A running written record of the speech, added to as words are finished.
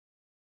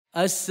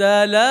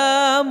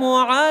السلام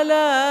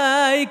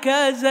عليك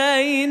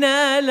زين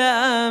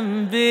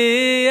الأنبياء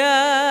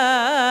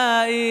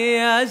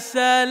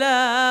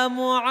السلام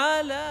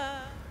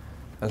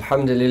عليك.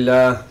 الحمد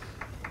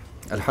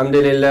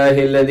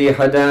لله الذي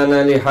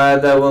هدانا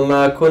لهذا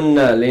وما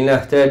كنا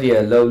لنهتدي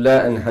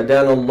لولا أن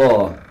هدانا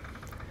الله.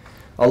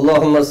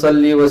 اللهم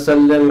صل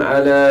وسلم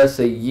على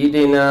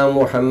سيدنا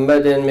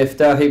محمد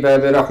مفتاح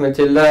باب رحمة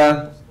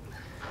الله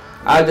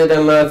عدد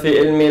ما في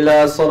علم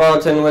الله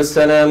صلاة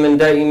والسلام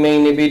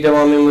دائمين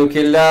بدوام ملك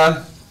الله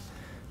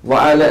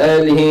وعلى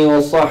آله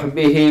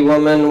وصحبه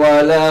ومن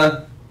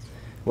والاه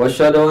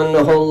واشهد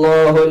أنه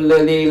الله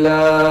الذي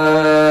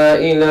لا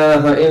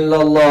إله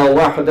إلا الله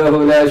وحده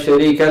لا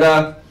شريك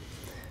له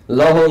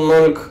له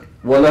الملك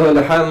وله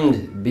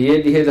الحمد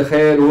بيده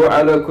الخير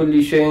وعلى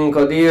كل شيء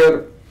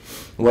قدير.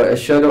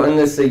 وأشهد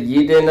أن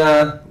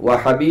سيدنا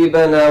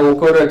وحبيبنا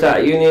وقرة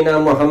أعيننا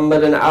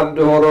محمدا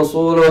عبده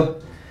ورسوله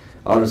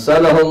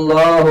أرسله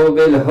الله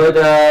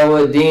بالهدى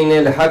ودين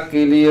الحق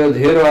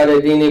ليظهره على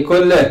الدين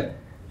كله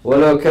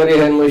ولو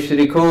كره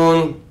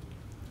المشركون.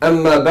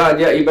 أما بعد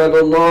يا عباد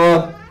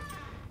الله،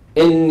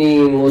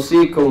 إني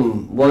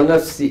موصيكم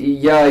ونفسي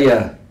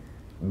إياي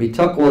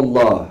بتقوى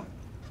الله.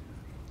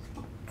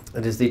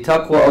 It is the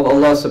taqwa of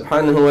Allah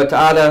subhanahu wa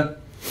ta'ala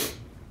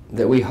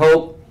that we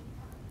hope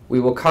we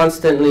will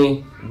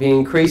constantly be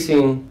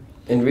increasing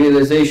in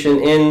realization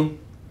in,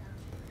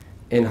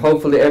 and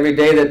hopefully every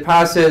day that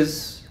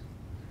passes,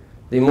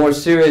 the more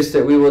serious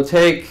that we will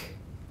take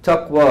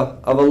taqwa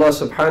of Allah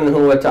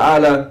subhanahu wa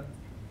ta'ala,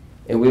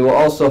 and we will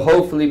also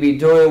hopefully be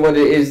doing what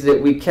it is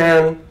that we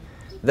can,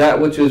 that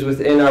which is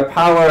within our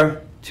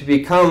power, to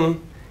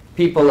become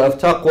people of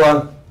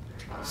taqwa,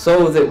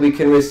 so that we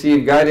can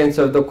receive guidance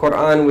of the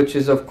Quran, which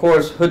is of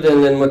course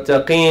hudan lil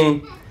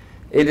muttaqeen.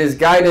 It is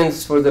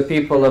guidance for the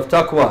people of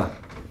taqwa.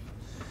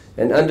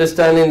 And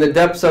understanding the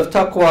depths of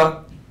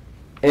taqwa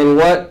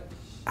and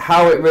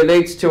how it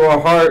relates to our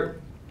heart,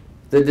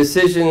 the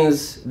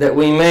decisions that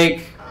we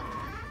make,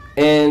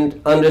 and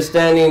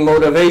understanding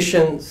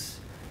motivations,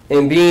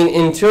 and being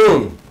in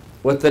tune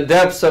with the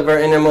depths of our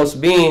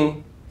innermost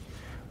being.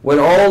 When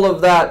all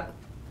of that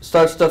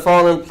starts to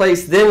fall in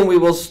place, then we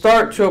will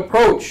start to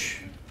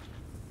approach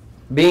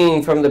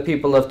being from the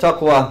people of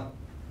taqwa.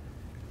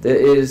 There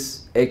is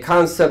a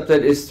concept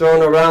that is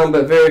thrown around,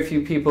 but very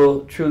few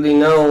people truly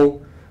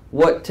know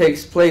what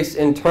takes place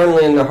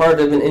internally in the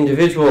heart of an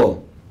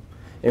individual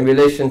in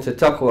relation to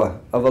taqwa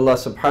of Allah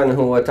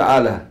subhanahu wa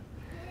ta'ala.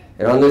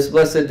 And on this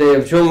blessed day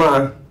of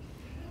Jum'ah,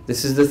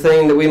 this is the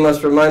thing that we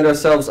must remind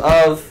ourselves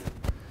of,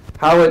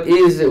 how it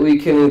is that we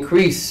can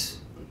increase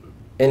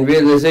in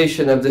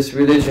realization of this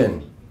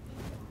religion.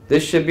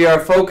 This should be our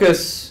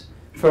focus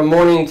from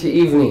morning to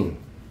evening.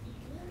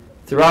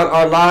 Throughout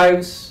our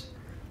lives,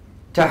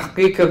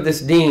 tahqiq of this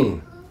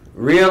deen,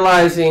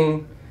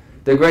 realizing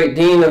the great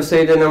deen of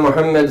Sayyidina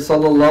Muhammad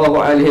sallallahu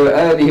alayhi wa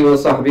alihi wa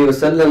sahbihi wa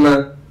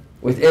sallam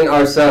within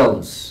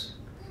ourselves.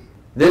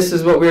 This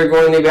is what we are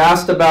going to be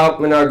asked about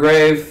in our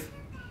grave.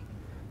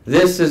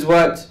 This is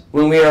what,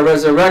 when we are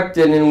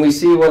resurrected and we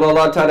see what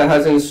Allah Ta'ala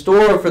has in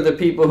store for the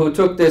people who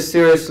took this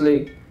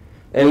seriously,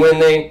 and when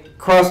they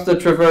cross the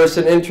traverse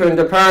and enter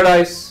into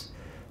paradise,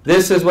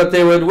 this is what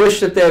they would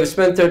wish that they have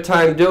spent their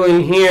time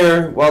doing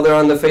here while they're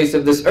on the face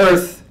of this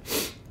earth.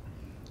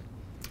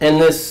 And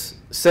this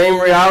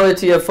same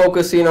reality of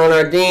focusing on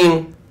our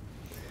deen,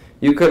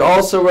 you could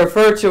also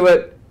refer to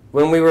it,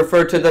 when we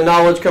refer to the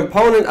knowledge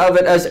component of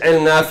it, as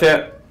ilm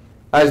nafi',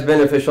 as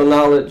beneficial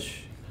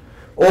knowledge,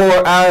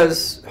 or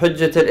as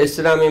Hujjat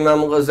al-Islam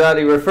Imam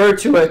Ghazali referred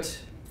to it,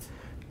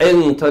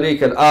 ilm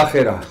tariq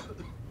al-akhirah,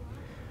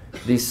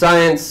 the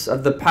science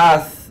of the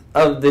path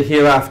of the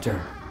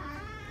hereafter.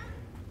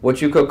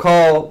 What you could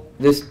call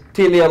this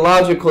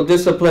teleological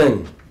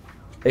discipline,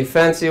 a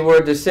fancy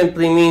word to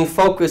simply mean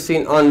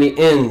focusing on the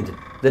end,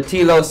 the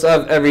telos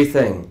of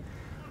everything,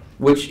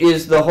 which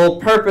is the whole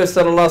purpose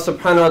that Allah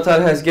subhanahu wa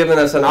ta'ala has given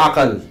us an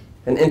aql,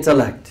 an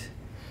intellect,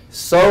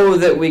 so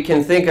that we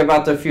can think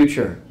about the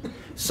future,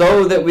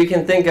 so that we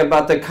can think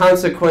about the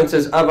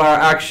consequences of our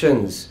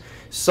actions,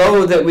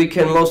 so that we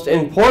can most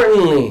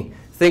importantly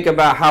think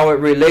about how it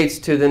relates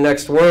to the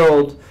next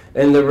world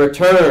and the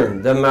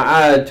return, the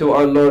ma'ad, to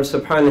our Lord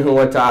subhanahu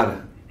wa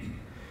ta'ala.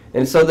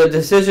 And so the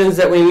decisions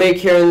that we make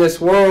here in this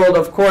world,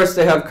 of course,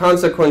 they have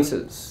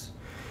consequences.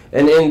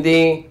 And in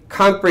the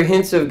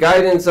comprehensive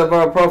guidance of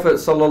our Prophet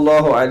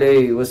sallallahu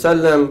alaihi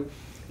wasallam,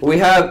 we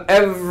have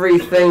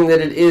everything that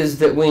it is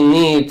that we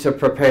need to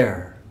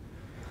prepare.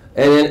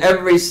 And in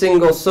every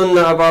single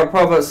sunnah of our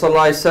Prophet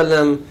sallallahu alaihi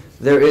wasallam,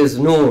 there is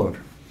nur.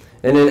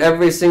 And in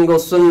every single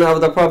sunnah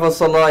of the Prophet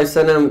sallallahu alaihi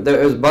wasallam,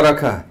 there is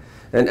barakah.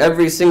 And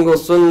every single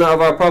sunnah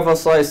of our Prophet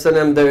sallallahu alaihi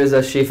wasallam, there is a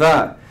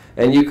shifa.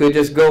 And you could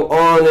just go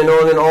on and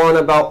on and on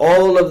about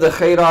all of the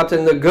khairat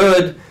and the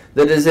good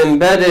that is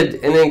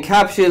embedded and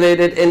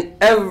encapsulated in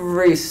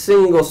every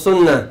single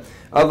sunnah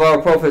of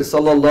our Prophet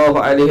sallallahu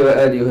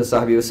alaihi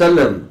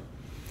wasallam.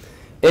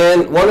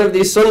 And one of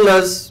these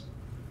sunnahs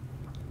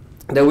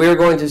that we are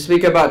going to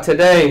speak about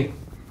today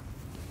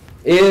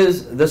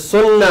is the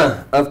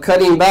sunnah of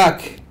cutting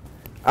back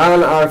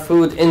on our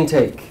food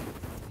intake.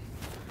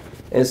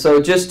 And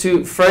so just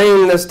to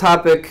frame this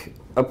topic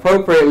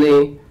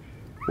appropriately,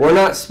 we're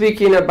not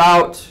speaking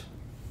about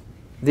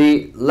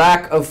the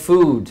lack of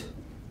food.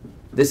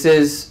 This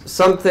is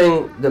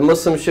something that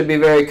Muslims should be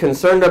very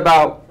concerned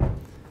about.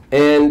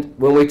 And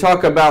when we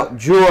talk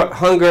about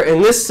hunger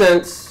in this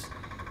sense,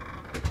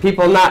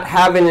 people not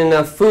having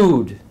enough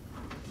food,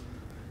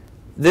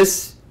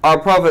 this our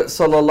Prophet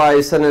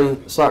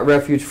ﷺ sought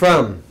refuge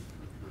from.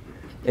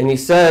 And he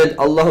said,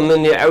 Allahumma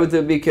inni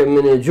a'udhu bika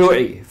min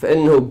al-ju'i fa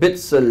innahu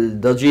bits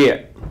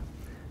al-daji'.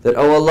 That,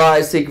 oh Allah,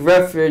 I seek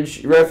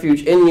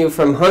refuge in you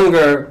from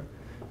hunger,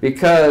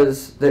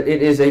 because that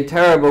it is a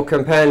terrible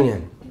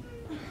companion.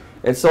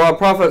 And so our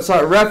Prophet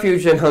sought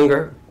refuge in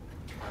hunger.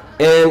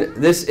 And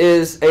this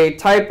is a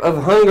type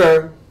of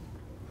hunger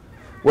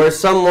where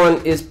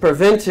someone is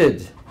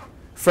prevented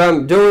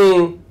from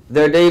doing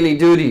their daily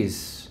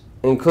duties,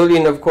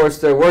 including, of course,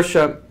 their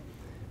worship,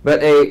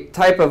 but a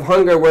type of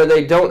hunger where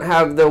they don't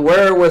have the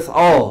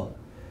wherewithal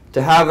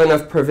to have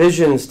enough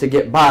provisions to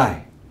get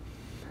by.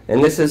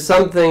 And this is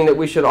something that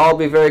we should all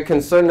be very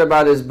concerned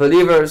about as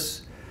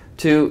believers,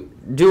 to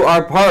do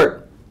our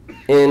part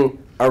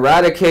in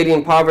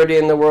eradicating poverty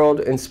in the world,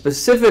 and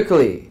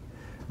specifically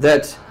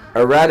that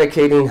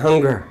eradicating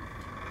hunger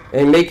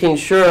and making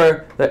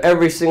sure that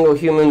every single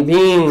human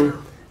being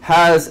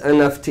has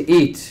enough to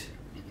eat.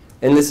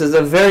 And this is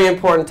a very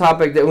important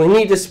topic that we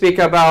need to speak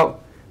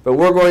about, but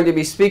we're going to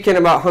be speaking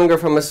about hunger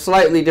from a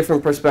slightly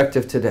different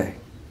perspective today.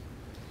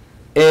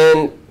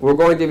 And we're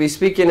going to be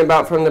speaking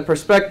about from the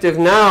perspective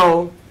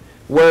now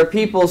where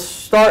people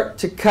start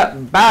to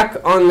cut back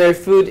on their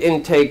food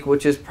intake,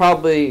 which is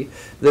probably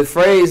the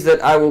phrase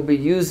that I will be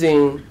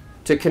using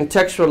to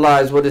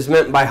contextualize what is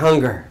meant by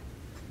hunger.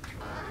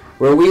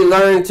 Where we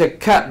learn to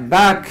cut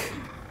back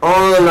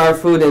on our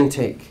food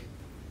intake.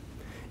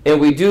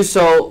 And we do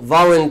so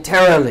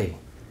voluntarily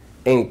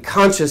and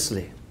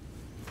consciously.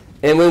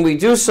 And when we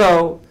do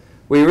so,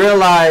 we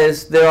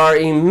realize there are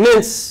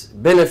immense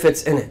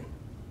benefits in it.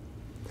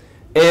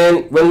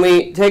 And when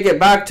we take it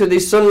back to the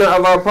sunnah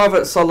of our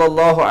Prophet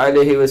sallallahu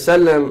alaihi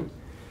wasallam,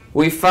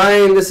 we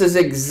find this is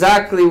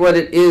exactly what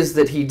it is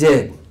that he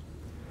did.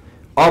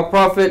 Our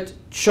Prophet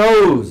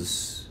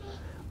chose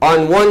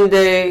on one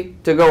day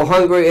to go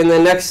hungry and the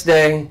next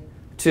day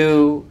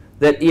to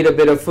eat a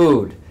bit of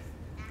food.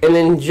 And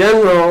in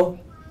general,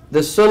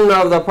 the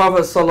sunnah of the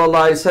Prophet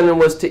ﷺ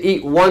was to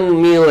eat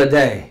one meal a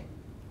day.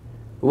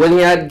 When he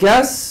had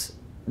guests,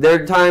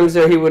 there are times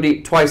that he would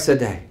eat twice a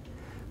day.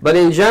 But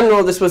in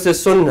general, this was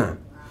his sunnah,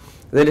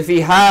 that if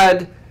he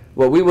had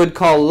what we would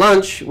call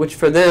lunch, which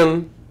for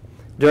them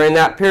during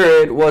that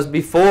period was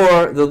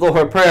before the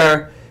Dhuhr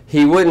prayer,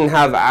 he wouldn't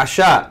have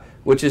asha,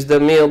 which is the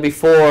meal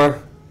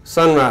before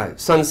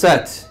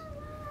sunset.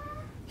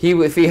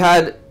 If he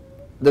had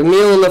the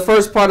meal in the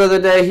first part of the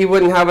day, he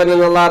wouldn't have it in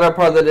the latter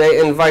part of the day,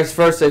 and vice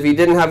versa. If he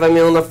didn't have a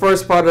meal in the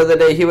first part of the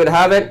day, he would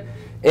have it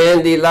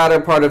in the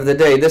latter part of the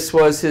day. This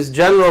was his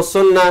general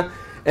sunnah,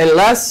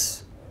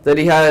 unless that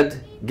he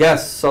had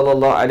guests,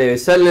 sallallahu alaihi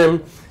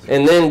wasallam,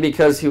 and then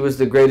because he was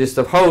the greatest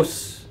of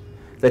hosts,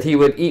 that he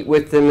would eat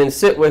with them and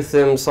sit with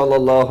them,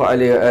 sallallahu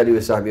alaihi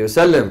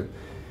wasallam.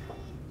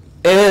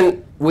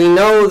 And we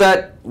know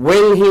that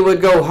when he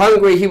would go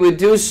hungry, he would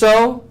do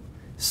so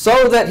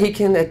that he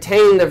can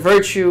attain the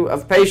virtue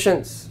of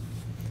patience.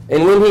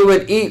 And when he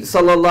would eat,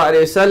 sallallahu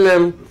alaihi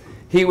wasallam,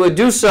 he would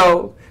do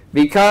so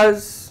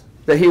because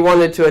that he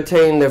wanted to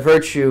attain the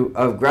virtue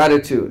of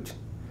gratitude.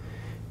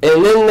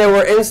 And then there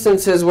were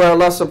instances where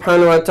Allah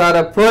subhanahu wa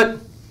ta'ala put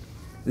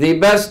the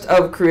best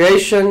of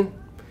creation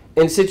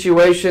in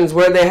situations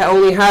where they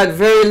only had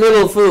very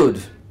little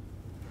food.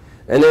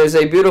 And there's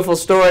a beautiful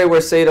story where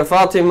Sayyidah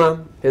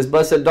Fatima, his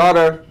blessed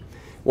daughter,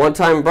 one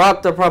time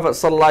brought the Prophet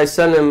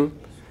ﷺ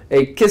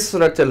a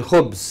kisrat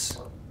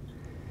al-khubz.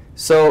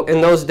 So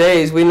in those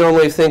days, we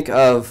normally think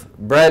of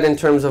bread in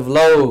terms of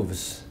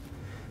loaves,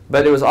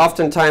 but it was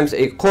oftentimes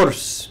a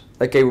qurs,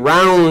 like a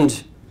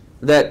round,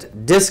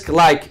 that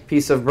disc-like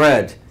piece of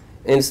bread.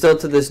 And still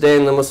to this day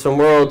in the Muslim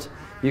world,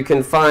 you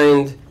can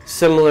find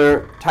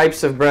similar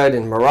types of bread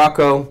in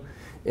Morocco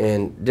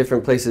and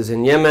different places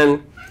in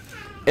Yemen.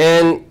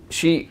 And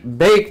she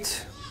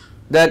baked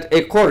that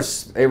a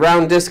qurs, a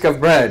round disc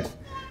of bread.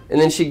 And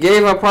then she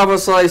gave our Prophet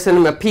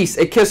ﷺ a piece,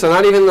 a kisser,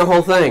 not even the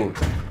whole thing,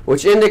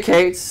 which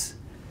indicates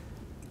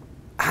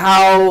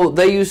how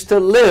they used to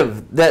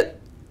live, that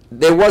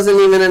there wasn't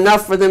even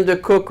enough for them to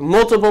cook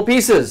multiple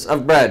pieces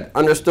of bread,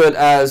 understood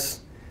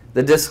as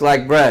the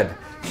disc-like bread.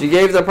 She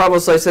gave the Prophet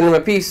ﷺ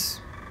a piece.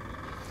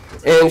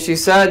 And she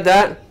said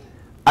that,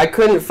 I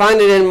couldn't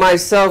find it in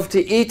myself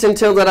to eat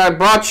until that I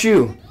brought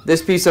you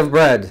this piece of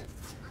bread.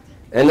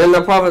 And then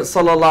the Prophet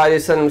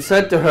ﷺ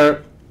said to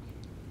her,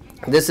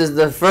 this is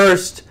the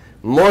first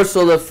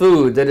morsel of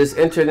food that has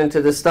entered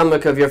into the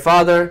stomach of your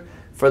father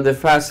for the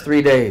past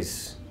 3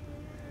 days.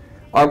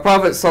 Our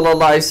Prophet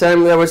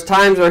ﷺ, there was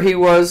times where he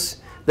was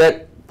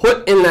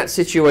put in that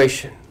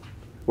situation,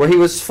 where he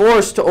was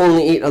forced to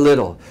only eat a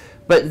little.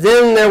 But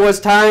then there was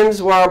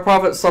times where our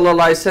Prophet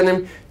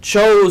ﷺ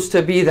chose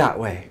to be that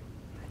way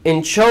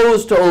and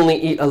chose to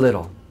only eat a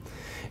little.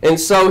 And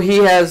so he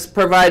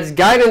provides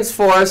guidance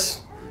for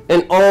us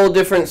in all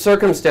different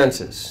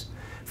circumstances.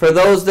 For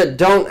those that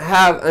don't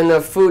have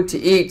enough food to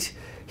eat,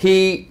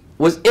 he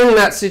was in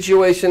that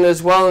situation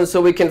as well, and so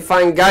we can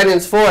find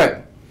guidance for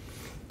it.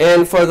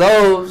 And for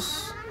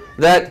those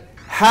that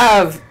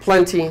have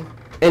plenty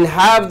and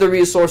have the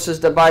resources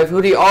to buy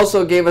food, he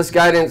also gave us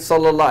guidance,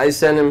 sallallahu alaihi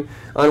wasallam,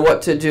 on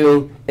what to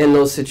do in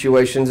those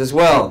situations as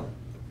well.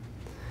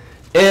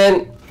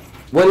 And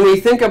when we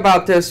think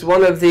about this,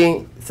 one of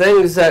the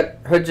things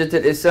that Hujjat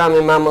al-Islam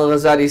Imam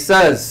al-Ghazali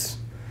says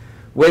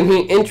when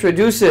he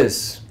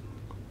introduces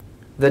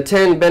the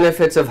 10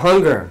 benefits of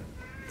hunger,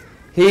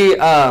 he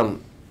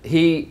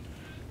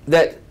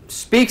that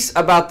speaks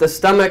about the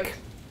stomach,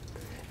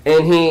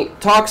 and he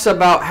talks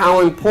about how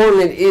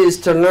important it is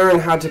to learn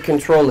how to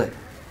control it.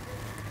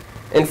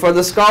 And for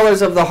the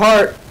scholars of the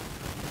heart,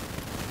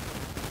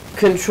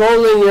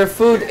 controlling your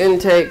food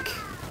intake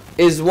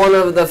is one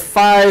of the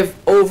 5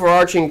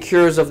 overarching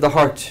cures of the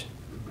heart.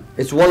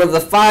 It's one of the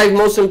 5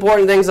 most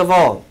important things of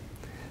all.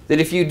 That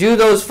if you do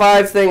those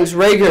 5 things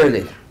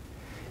regularly,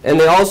 and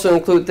they also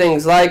include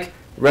things like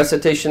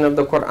recitation of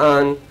the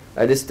Quran,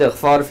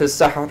 al-istighfar fi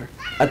al-sahar,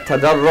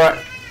 at-tadarru',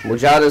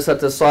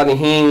 mujalasat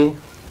al-salihin,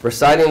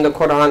 reciting the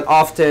Quran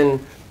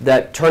often,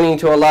 that turning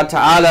to Allah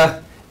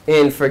Ta'ala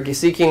and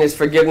seeking His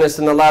forgiveness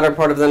in the latter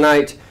part of the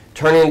night,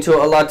 turning to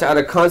Allah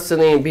Ta'ala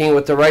constantly and being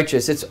with the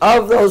righteous. It's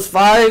of those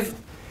 5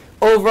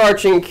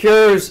 overarching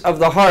cures of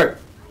the heart.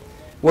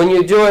 When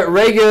you do it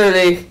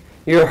regularly,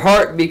 your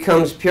heart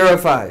becomes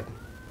purified.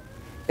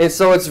 And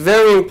so it's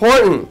very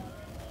important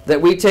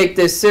that we take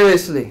this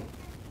seriously.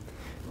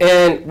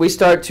 And we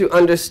start to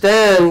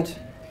understand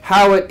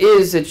how it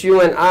is that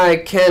you and I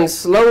can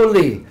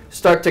slowly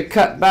start to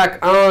cut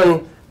back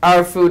on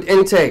our food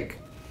intake.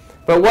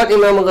 But what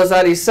Imam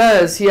al-Ghazali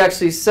says, he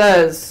actually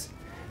says,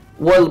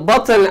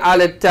 وَالْبَطَنْ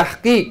عَلَى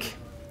التَّحْقِيقِ.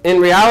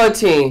 In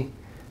reality,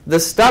 the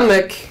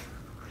stomach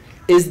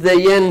is the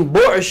يَنْبُعْ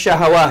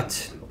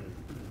الشَّهَوَاتِ.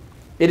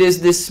 It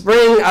is the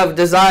spring of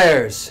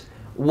desires.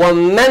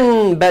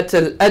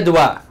 وَمَنْبَتَ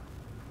الْأَدْوَى.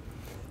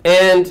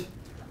 And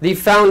the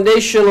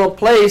foundational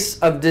place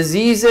of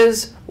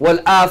diseases,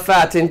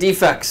 وَالْآفَاتِ, and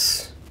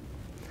defects.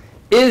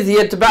 إِذْ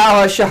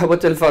يَتْبَعَهَا شَهْوَةُ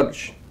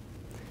الْفَرْجِ.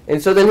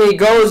 And so then he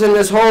goes in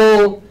this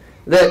whole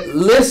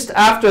list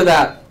after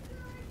that,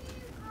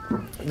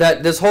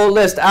 this whole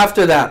list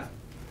after that,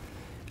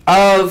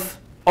 of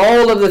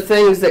all of the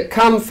things that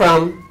come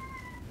from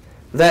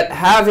that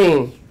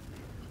having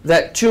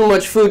that too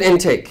much food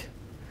intake.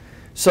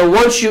 So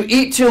once you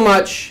eat too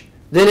much,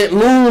 then it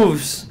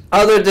moves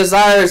other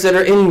desires that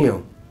are in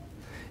you.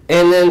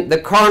 And then the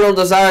carnal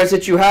desires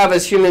that you have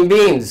as human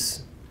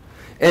beings.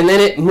 And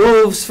then it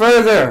moves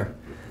further,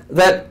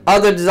 that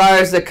other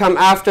desires that come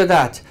after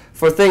that,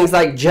 for things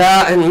like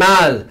jah and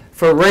mal,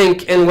 for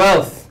rank and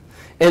wealth.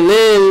 And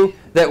then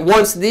that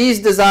once these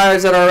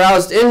desires that are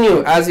aroused in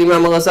you, as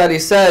Imam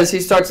al-Ghazali says, he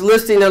starts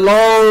listing a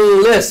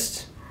long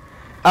list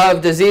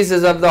of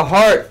diseases of the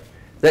heart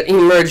that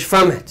emerge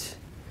from it.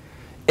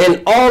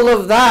 And all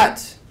of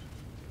that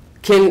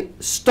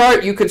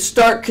you could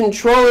start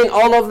controlling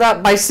all of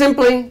that by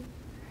simply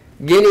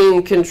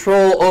getting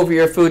control over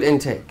your food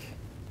intake.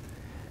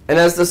 And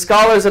as the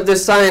scholars of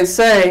this science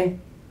say,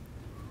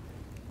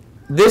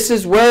 this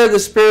is where the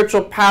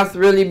spiritual path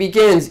really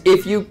begins.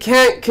 If you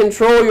can't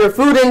control your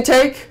food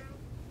intake,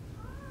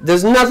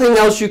 there's nothing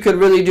else you could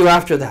really do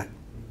after that.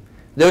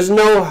 There's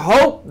no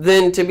hope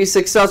then to be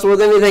successful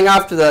with anything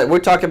after that. We're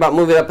talking about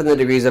moving up in the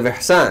degrees of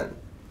ihsan.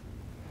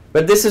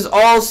 But this is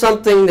all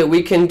something that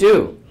we can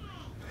do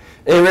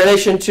in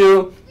relation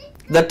to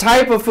the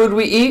type of food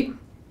we eat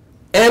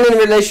and in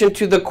relation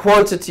to the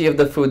quantity of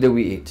the food that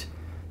we eat.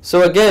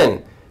 So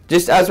again,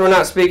 just as we're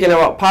not speaking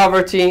about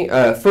poverty,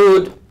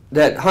 food,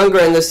 that hunger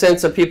in the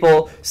sense of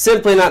people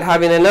simply not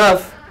having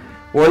enough,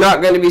 we're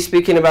not going to be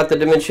speaking about the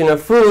dimension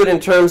of food in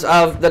terms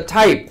of the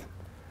type.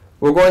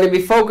 We're going to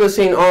be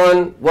focusing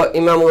on what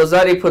Imam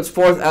al-Ghazali puts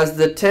forth as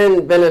the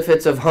 10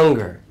 benefits of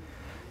hunger.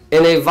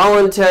 In a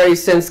voluntary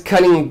sense,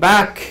 cutting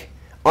back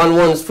on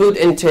one's food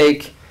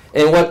intake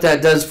and what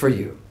that does for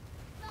you.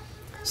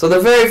 So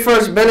the very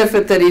first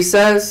benefit that he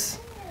says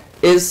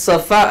is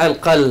safa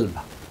al-qalb.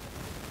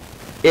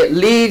 It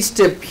leads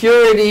to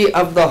purity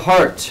of the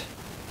heart.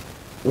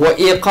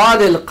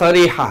 وَإِيقَادِ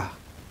الْقَرِيحَةِ,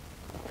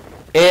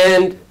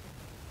 and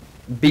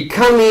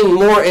becoming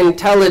more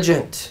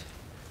intelligent,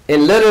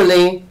 and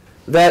literally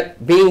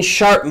that being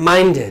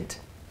sharp-minded.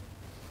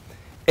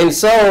 And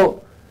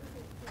so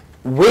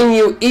when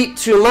you eat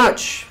too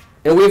much,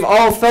 and we've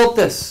all felt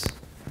this,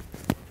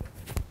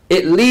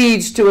 it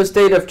leads to a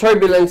state of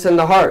turbulence in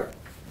the heart,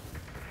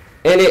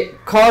 and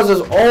it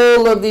causes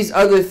all of these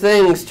other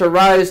things to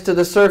rise to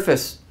the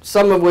surface,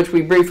 some of which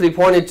we briefly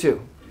pointed to.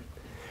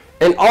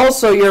 And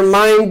also your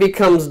mind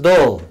becomes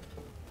dull.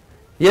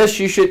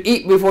 Yes, you should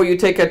eat before you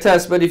take a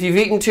test, but if you've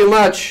eaten too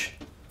much,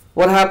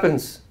 what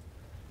happens?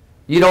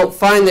 You don't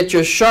find that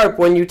you're sharp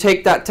when you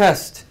take that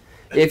test.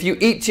 If you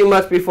eat too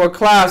much before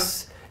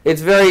class,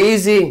 it's very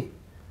easy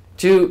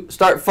to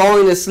start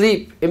falling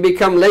asleep and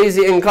become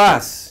lazy in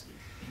class.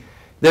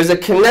 There's a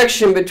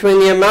connection between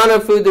the amount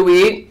of food that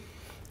we eat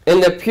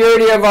and the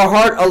purity of our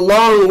heart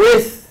along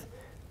with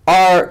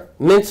our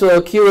mental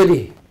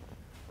acuity.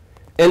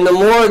 And the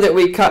more that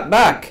we cut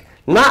back,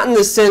 not in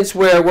the sense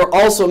where we're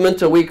also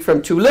mental weak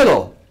from too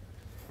little,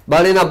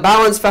 but in a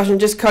balanced fashion,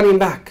 just cutting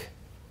back,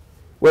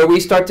 where we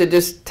start to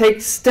just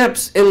take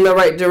steps in the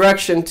right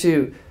direction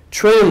to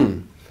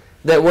trim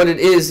that what it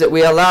is that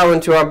we allow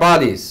into our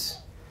bodies.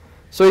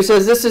 So he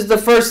says this is the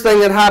first thing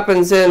that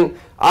happens, and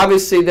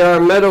obviously there are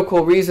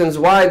medical reasons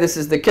why this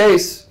is the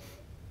case.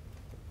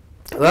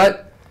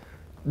 But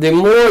the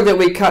more that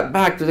we cut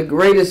back, the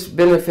greatest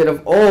benefit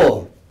of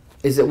all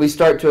is that we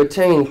start to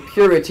attain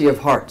purity of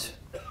heart.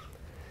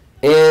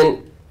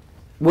 And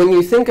when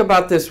you think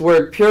about this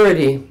word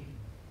purity,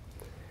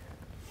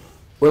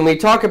 when we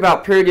talk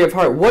about purity of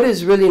heart, what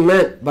is really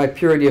meant by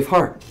purity of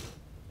heart?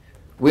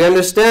 We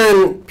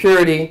understand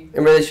purity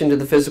in relation to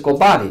the physical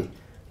body.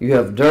 You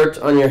have dirt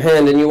on your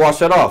hand and you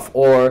wash it off,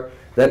 or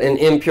that an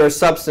impure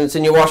substance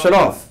and you wash it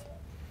off.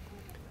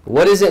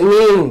 What does it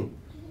mean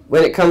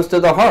when it comes to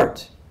the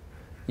heart?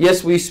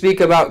 Yes, we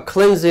speak about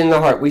cleansing the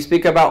heart. We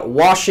speak about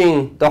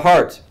washing the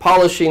heart,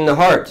 polishing the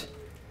heart.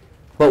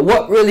 But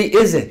what really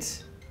is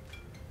it?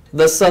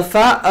 The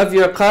safa of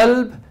your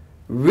qalb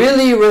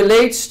really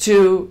relates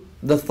to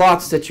the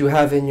thoughts that you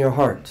have in your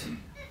heart.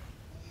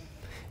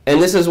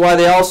 And this is why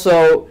they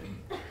also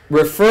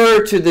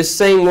refer to this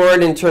same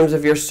word in terms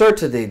of your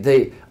certainty.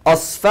 The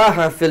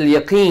asfaha fil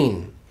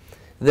yaqeen,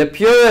 the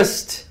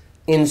purest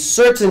in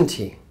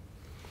certainty.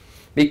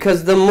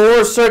 Because the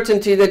more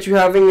certainty that you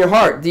have in your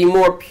heart, the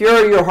more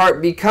pure your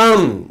heart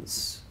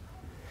becomes,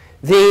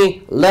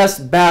 the less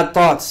bad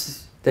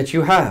thoughts that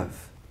you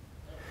have.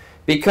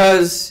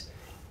 Because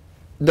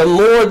the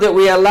more that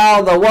we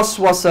allow the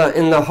waswasa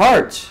in the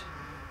heart,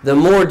 the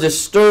more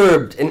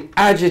disturbed and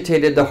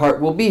agitated the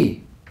heart will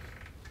be.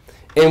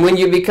 And when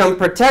you become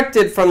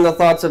protected from the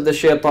thoughts of the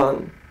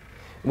shaitan,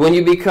 when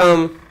you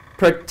become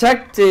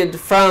protected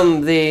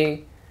from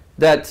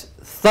that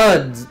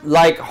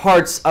thud-like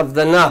hearts of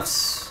the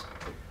nafs,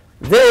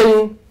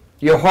 then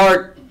your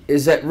heart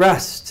is at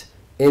rest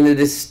and it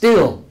is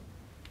still.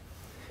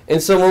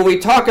 And so when we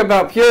talk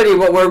about purity,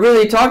 what we're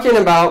really talking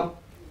about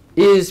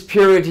is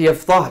purity of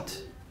thought.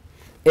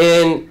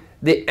 And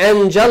the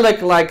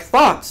angelic-like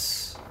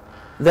thoughts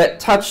that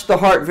touch the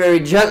heart very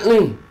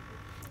gently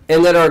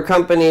and that are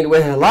accompanied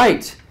with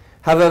light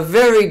have a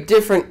very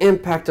different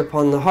impact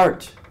upon the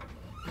heart.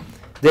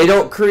 They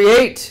don't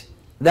create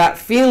that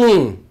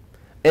feeling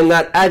and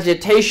that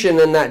agitation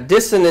and that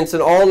dissonance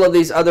and all of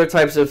these other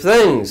types of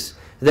things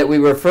that we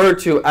refer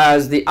to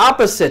as the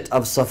opposite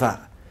of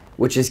safa,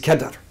 which is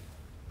kadar,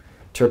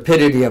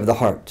 turpidity of the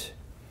heart.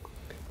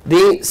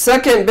 The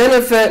second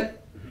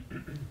benefit,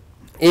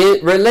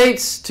 it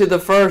relates to the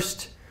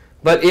first,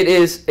 but it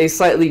is a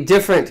slightly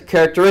different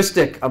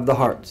characteristic of the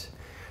heart.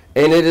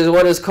 And it is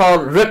what is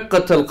called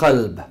riqqat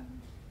al-qalb.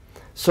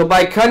 So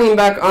by cutting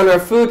back on our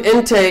food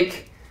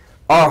intake,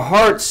 our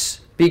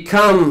hearts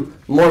become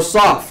more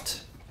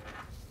soft.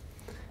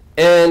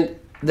 And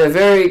the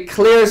very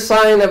clear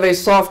sign of a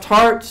soft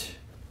heart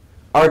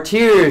are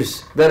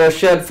tears that are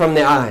shed from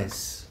the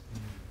eyes.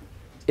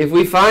 If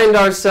we find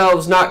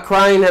ourselves not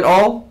crying at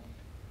all,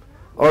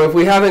 or if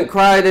we haven't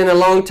cried in a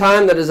long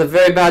time, that is a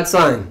very bad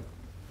sign.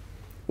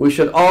 We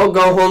should all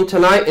go home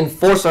tonight and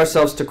force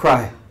ourselves to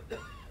cry.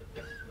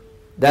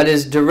 That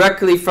is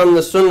directly from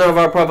the sunnah of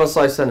our Prophet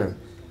ﷺ.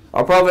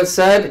 Our Prophet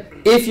said,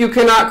 if you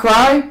cannot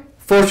cry,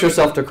 force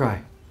yourself to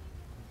cry.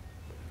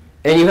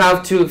 And you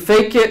have to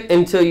fake it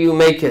until you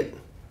make it.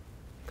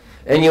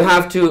 And you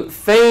have to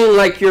feign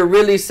like you're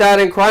really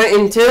sad and crying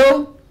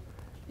until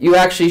you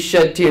actually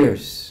shed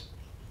tears.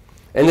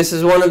 And this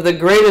is one of the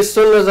greatest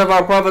sunnahs of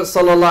our Prophet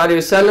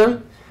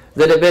ﷺ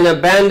that have been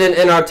abandoned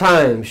in our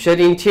time,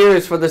 shedding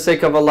tears for the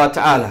sake of Allah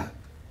Ta'ala.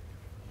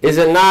 Is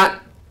it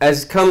not,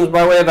 as comes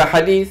by way of a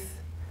hadith,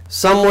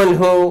 someone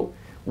who,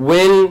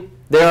 when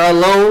they are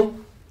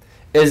alone,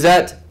 is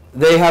that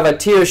they have a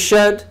tear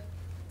shed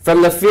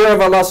from the fear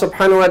of Allah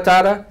subhanahu wa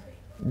ta'ala?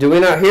 Do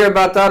we not hear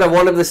about that, of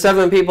one of the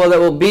 7 people that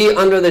will be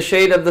under the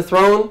shade of the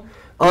throne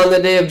on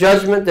the day of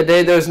judgment, the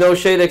day there is no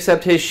shade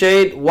except His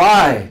shade?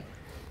 Why?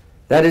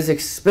 That is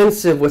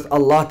expensive with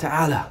Allah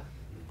Ta'ala.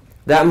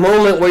 That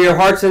moment where your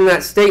heart's in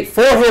that state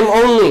for Him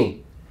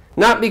only.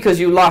 Not because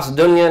you lost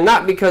dunya,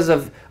 not because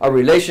of a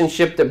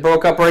relationship that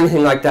broke up or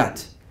anything like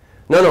that.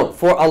 No,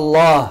 for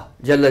Allah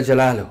Jalla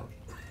Jalaluh.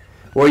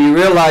 Where you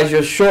realize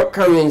your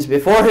shortcomings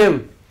before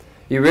Him.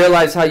 You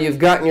realize how you've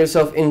gotten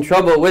yourself in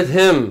trouble with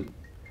Him.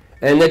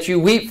 And that you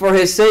weep for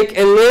His sake,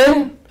 and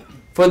then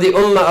for the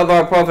ummah of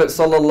our Prophet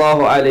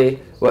sallallahu alaihi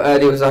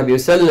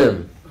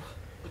wasallam.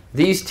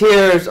 These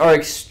tears are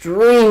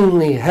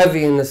extremely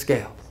heavy in the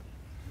scale.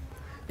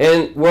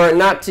 And were it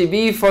not to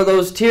be for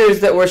those tears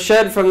that were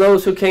shed from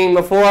those who came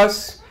before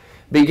us,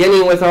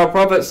 beginning with our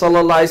Prophet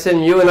sallallahu alaihi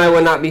wasallam, you and I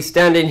would not be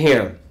standing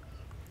here.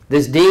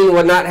 this deen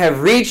would not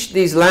have reached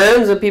these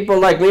lands, and people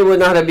like me would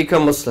not have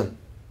become Muslim.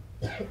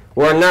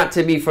 Were not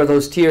to be for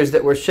those tears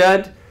that were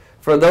shed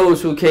for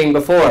those who came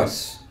before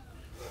us.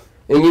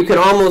 And you can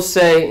almost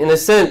say, in a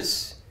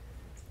sense,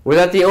 were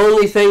that the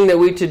only thing that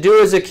we to do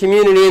as a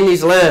community in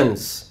these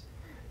lands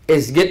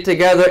is get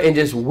together and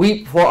just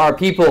weep for our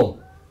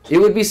people, it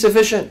would be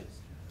sufficient.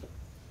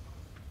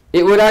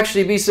 It would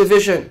actually be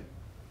sufficient.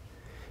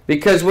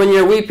 Because when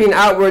you're weeping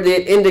outwardly,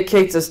 it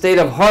indicates a state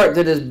of heart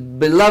that is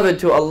beloved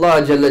to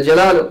Allah Jalla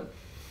Jalaluh.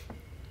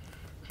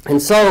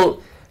 And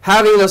so,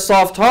 having a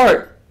soft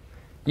heart,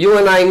 you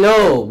and I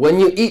know when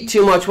you eat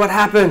too much, what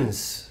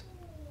happens?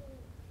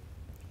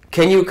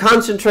 Can you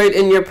concentrate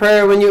in your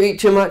prayer when you eat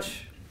too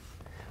much?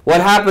 What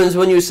happens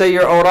when you say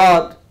your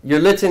awrad, your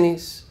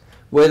litanies,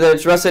 whether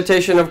it's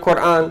recitation of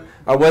Quran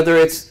or whether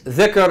it's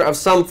dhikr of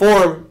some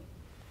form?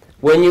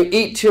 When you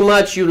eat too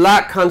much, you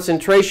lack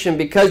concentration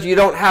because you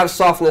don't have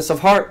softness of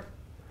heart.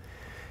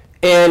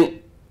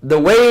 And the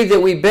way that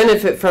we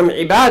benefit from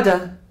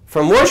ibadah,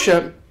 from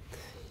worship,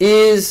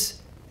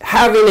 is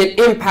having it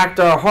impact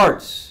our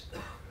hearts.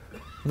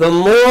 The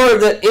more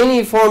that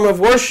any form of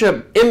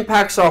worship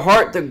impacts our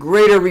heart, the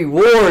greater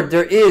reward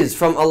there is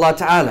from Allah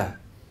Ta'ala.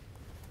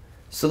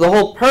 So the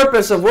whole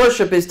purpose of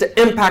worship is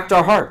to impact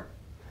our heart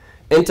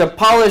and to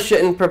polish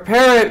it and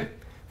prepare it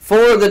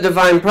for the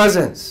divine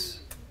presence.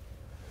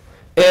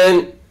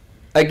 And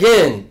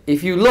again,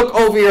 if you look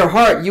over your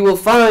heart, you will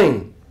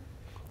find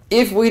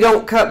if we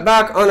don't cut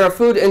back on our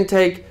food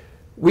intake,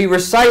 we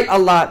recite a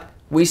lot,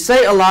 we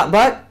say a lot,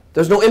 but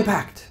there's no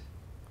impact.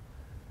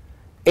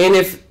 And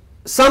if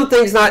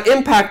something's not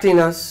impacting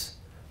us,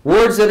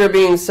 words that are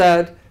being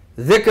said,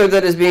 dhikr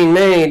that is being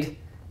made,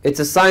 it's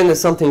a sign that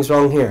something's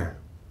wrong here.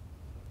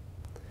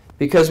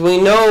 Because we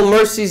know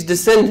mercy's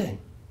descending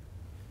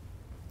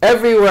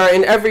everywhere,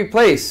 in every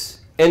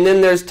place. And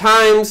then there's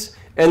times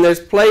and there's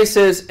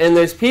places and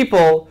there's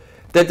people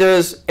that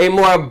there's a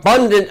more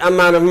abundant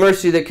amount of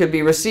mercy that could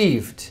be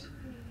received.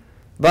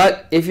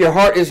 But if your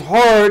heart is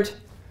hard,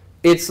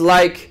 it's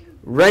like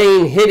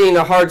rain hitting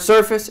a hard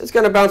surface. It's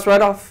going to bounce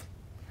right off.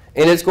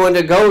 And it's going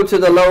to go to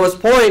the lowest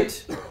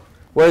point,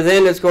 where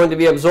then it's going to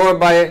be absorbed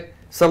by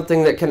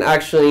something that can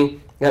actually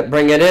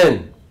bring it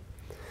in.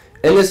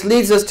 And this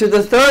leads us to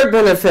the third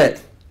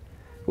benefit,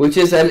 which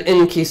is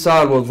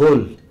al-inkisar wa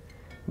dhul.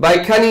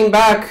 By cutting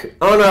back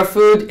on our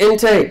food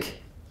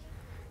intake,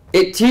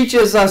 it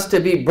teaches us to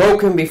be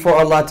broken before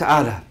Allah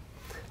Ta'ala.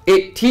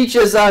 It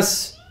teaches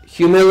us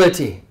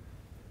humility.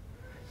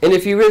 And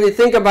if you really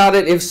think about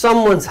it, if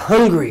someone's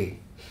hungry,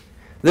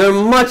 they're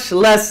much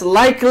less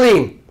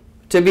likely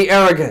to be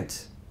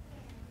arrogant.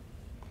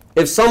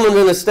 If someone's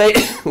in a state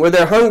where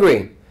they're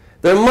hungry,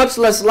 they're much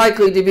less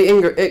likely to be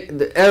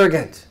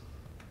arrogant.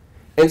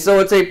 And so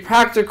it's a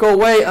practical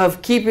way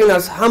of keeping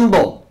us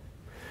humble,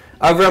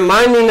 of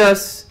reminding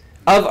us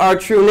of our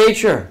true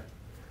nature.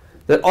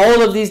 That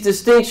all of these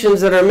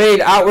distinctions that are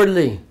made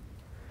outwardly,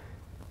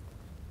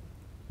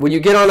 when you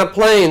get on a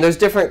plane, there's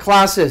different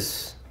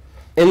classes.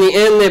 In the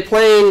end, the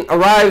plane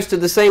arrives to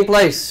the same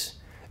place,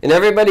 and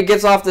everybody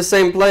gets off the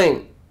same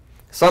plane.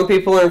 Some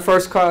people are in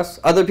first class,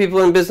 other people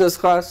are in business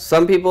class,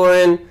 some people are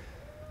in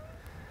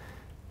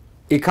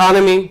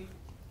economy,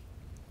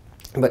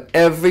 but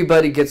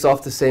everybody gets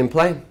off the same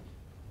plane.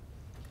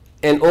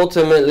 And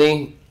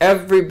ultimately,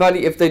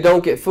 everybody, if they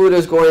don't get food,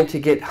 is going to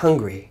get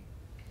hungry.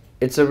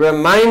 It's a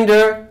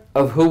reminder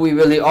of who we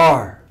really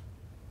are.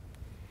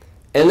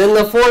 And then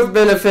the fourth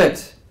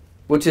benefit,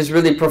 which is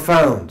really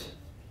profound.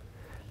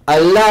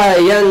 Allah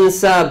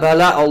yansa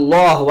bala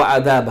Allah wa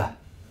adabah.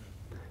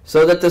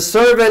 So that the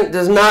servant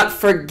does not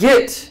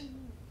forget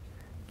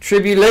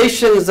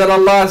tribulations that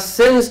Allah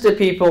sends to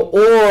people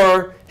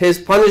or His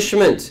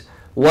punishment.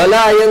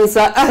 Wala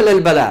yansa ahl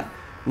al-bala.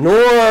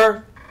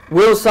 Nor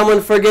will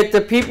someone forget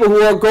the people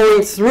who are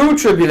going through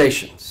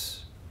tribulations.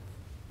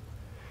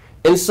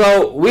 And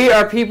so we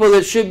are people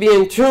that should be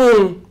in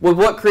tune with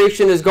what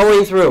creation is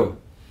going through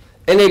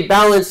in a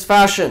balanced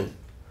fashion.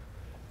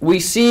 We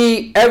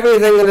see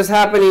everything that is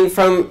happening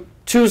from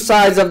two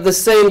sides of the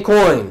same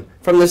coin,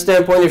 from the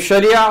standpoint of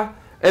Sharia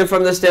and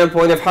from the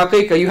standpoint of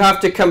Haqiqah. You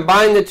have to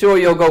combine the two or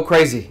you'll go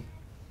crazy.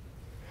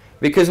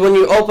 Because when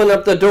you open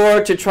up the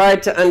door to try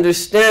to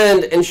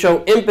understand and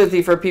show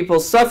empathy for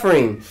people's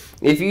suffering,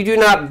 if you do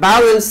not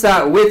balance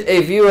that with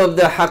a view of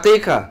the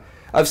Haqiqah,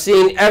 of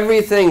seeing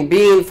everything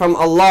being from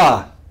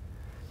Allah,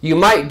 you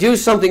might do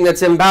something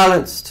that's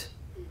imbalanced.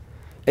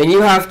 And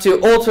you have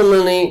to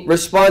ultimately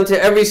respond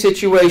to every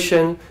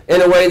situation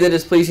in a way that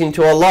is pleasing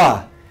to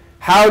Allah.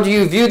 How do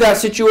you view that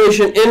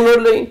situation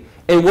inwardly,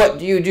 and what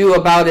do you do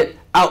about it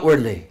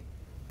outwardly?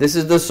 This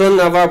is the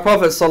sunnah of our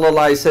Prophet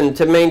ﷺ,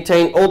 to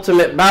maintain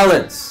ultimate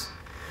balance.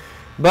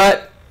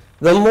 But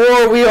the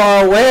more we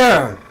are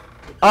aware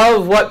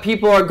of what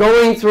people are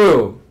going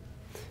through,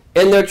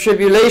 and their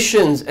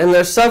tribulations and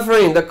their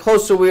suffering, the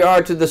closer we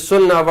are to the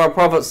sunnah of our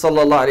Prophet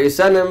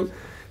ﷺ,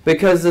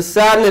 because the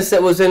sadness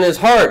that was in his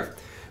heart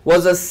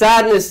was a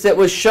sadness that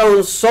was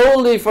shown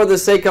solely for the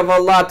sake of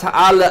Allah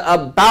Ta'ala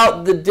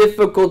about the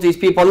difficulties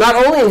people, not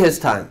only in his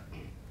time,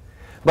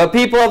 but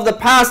people of the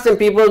past and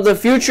people of the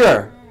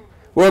future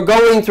were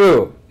going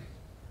through.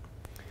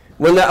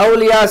 When the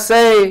awliya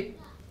say,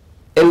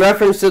 in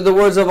reference to the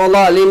words of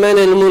Allah, لِمَنِ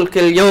الْمُلْكِ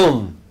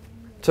الْيَوْمِ,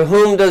 to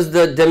whom does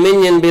the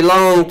dominion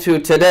belong to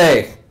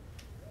today?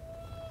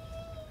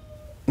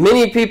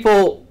 Many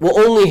people will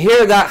only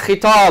hear that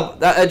khitab,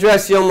 that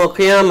address Yawm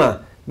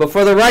al-Qiyamah. But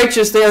for the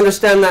righteous, they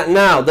understand that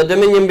now. The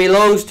dominion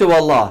belongs to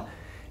Allah.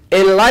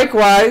 And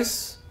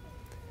likewise,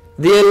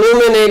 the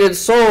illuminated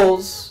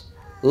souls,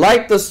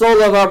 like the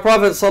soul of our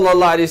Prophet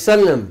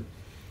ﷺ,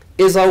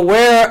 is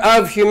aware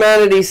of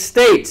humanity's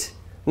state.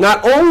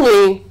 Not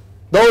only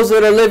those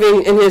that are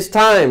living in his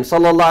time,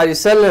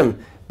 ﷺ,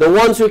 the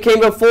ones who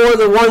came before,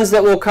 the ones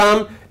that will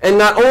come, and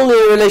not only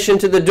in relation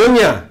to the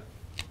dunya.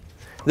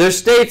 Their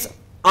states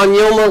on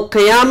Yawm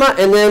al-Qiyamah,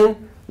 and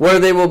then where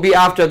they will be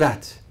after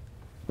that.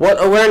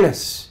 What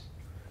awareness!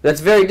 That's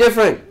very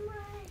different.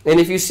 And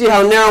if you see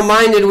how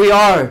narrow-minded we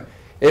are,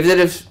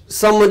 if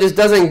someone just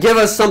doesn't give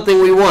us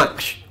something we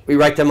want, we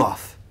write them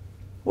off.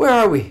 Where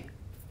are we?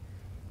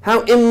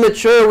 How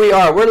immature we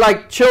are. We're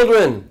like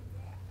children.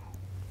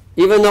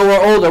 Even though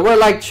we're older, we're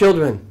like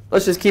children.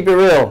 Let's just keep it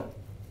real.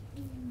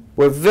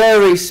 We're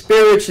very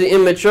spiritually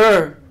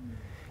immature.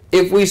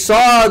 If we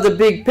saw the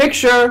big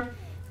picture,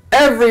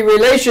 every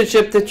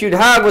relationship that you'd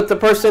have with the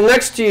person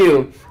next to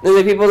you and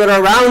the people that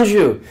are around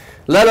you,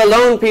 let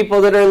alone people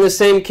that are in the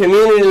same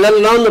community, let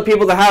alone the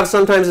people that have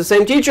sometimes the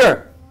same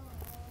teacher,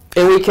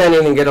 and we can't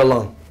even get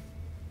along.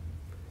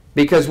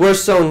 Because we're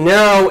so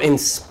narrow and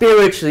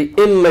spiritually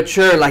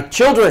immature, like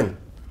children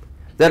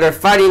that are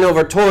fighting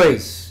over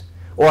toys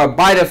or a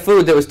bite of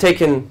food that was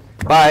taken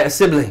by a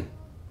sibling.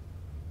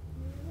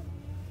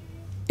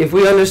 If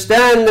we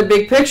understand the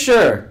big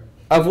picture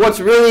of what's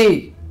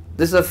really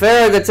this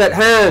affair that's at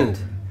hand,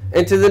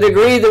 and to the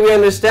degree that we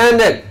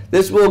understand it,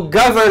 this will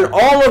govern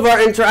all of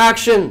our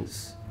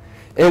interactions,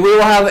 and we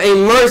will have a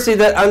mercy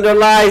that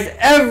underlies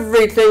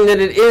everything that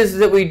it is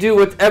that we do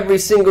with every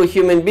single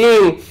human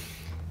being.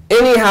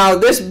 Anyhow,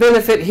 this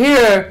benefit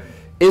here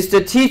is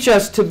to teach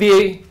us to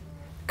be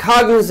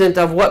cognizant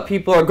of what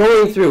people are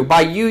going through.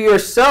 By you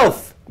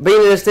yourself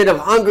being in a state of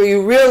hunger,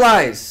 you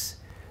realize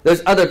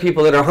there's other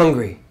people that are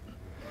hungry.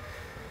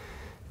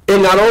 It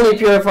not only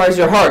purifies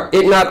your heart,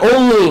 it not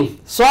only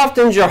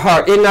softens your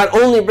heart, it not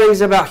only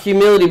brings about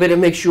humility, but it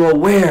makes you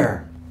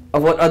aware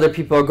of what other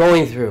people are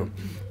going through.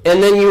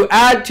 And then you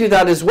add to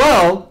that as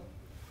well,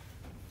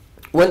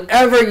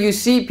 whenever you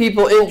see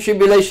people in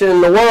tribulation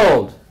in the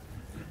world,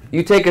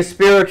 you take a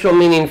spiritual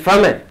meaning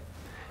from it,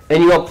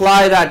 and you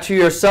apply that to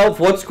yourself.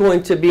 What's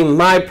going to be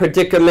my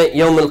predicament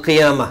Yawm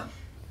al-Qiyamah?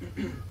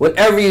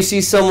 Whenever you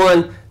see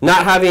someone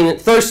not having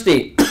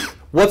thirsty,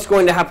 what's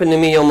going to happen to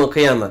me Yawm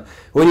al-Qiyamah?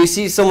 When you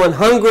see someone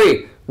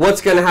hungry,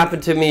 what's going to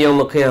happen to me Yawm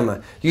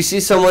al-Qiyamah? You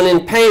see someone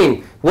in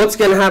pain, what's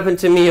going to happen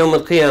to me Yawm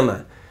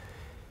al-Qiyamah?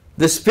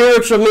 The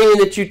spiritual meaning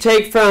that you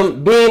take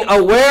from being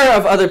aware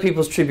of other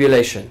people's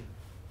tribulation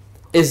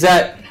is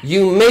that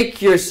you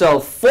make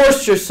yourself,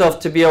 force yourself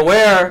to be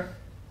aware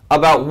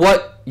about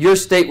what your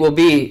state will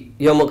be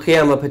Yawm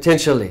al-Qiyamah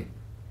potentially.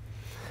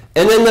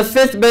 And then the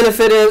fifth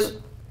benefit is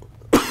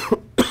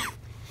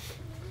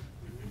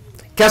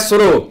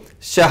kasru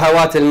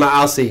shahawat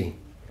al-ma'asi.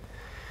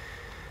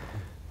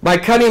 By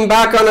cutting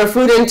back on our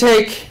food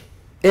intake,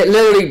 it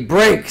literally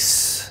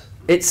breaks,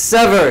 it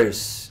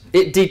severs,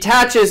 it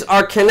detaches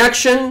our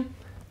connection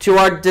to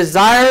our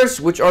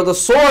desires, which are the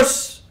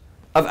source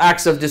of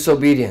acts of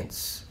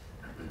disobedience.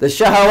 The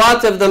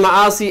shahawat of the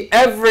ma'asi,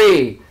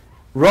 every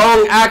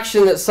wrong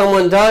action that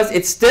someone does,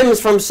 it stems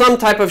from some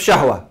type of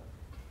shahwa.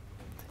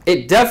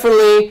 It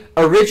definitely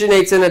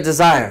originates in a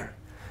desire.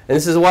 And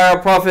this is why our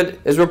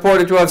Prophet is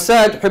reported to have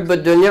said, حُبُّ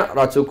الدُّنْيَا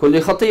رَأْسُ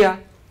كُلِّ خَطِيَّةٍ.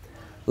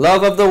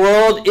 Love of the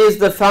world is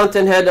the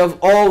fountainhead of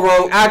all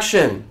wrong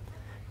action.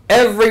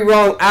 Every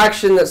wrong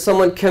action that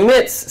someone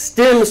commits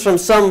stems from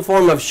some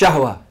form of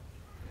shahwa.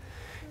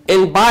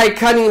 And by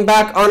cutting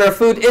back on our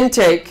food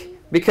intake,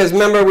 because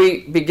remember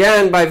we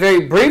began by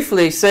very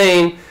briefly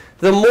saying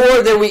the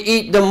more that we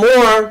eat, the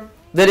more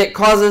that it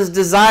causes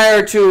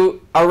desire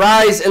to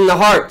arise in the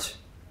heart.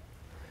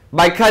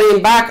 By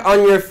cutting back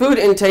on your food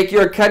intake,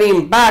 you're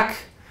cutting back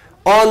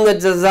on the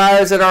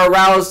desires that are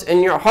aroused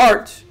in your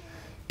heart,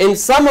 and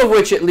some of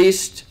which at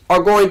least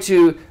are going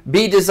to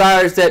be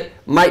desires that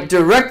might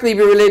directly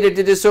be related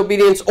to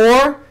disobedience,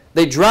 or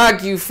they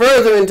drag you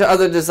further into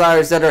other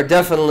desires that are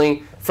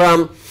definitely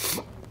from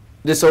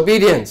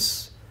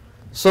disobedience.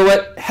 So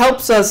it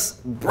helps us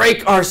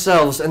break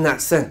ourselves in that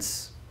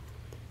sense.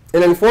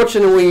 And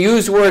unfortunately, when we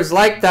use words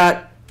like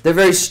that, they're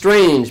very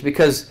strange,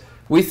 because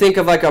we think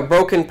of like a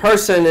broken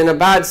person in a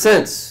bad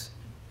sense.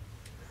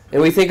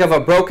 And we think of a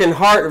broken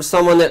heart of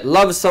someone that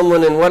loves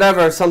someone and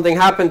whatever, something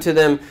happened to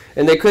them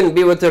and they couldn't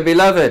be with their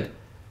beloved.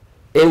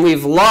 And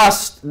we've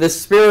lost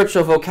this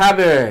spiritual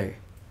vocabulary.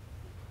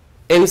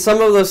 In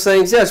some of those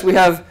things, yes, we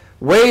have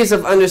ways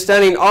of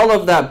understanding all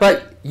of that,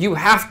 but you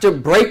have to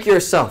break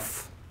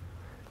yourself.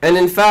 And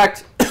in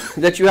fact,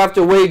 that you have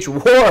to wage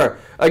war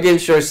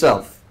against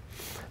yourself.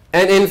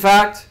 And in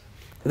fact,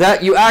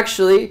 that you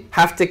actually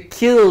have to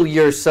kill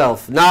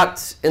yourself,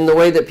 not in the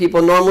way that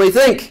people normally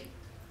think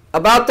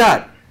about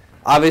that.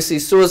 Obviously,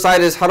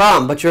 suicide is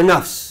haram, but your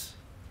nafs.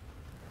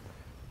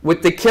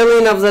 With the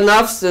killing of the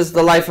nafs is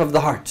the life of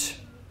the heart.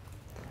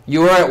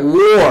 You are at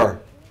war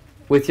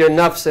with your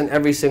nafs in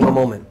every single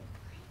moment.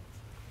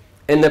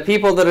 And the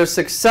people that are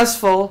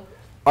successful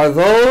are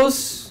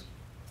those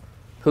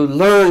who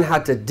learn how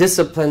to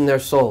discipline their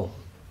soul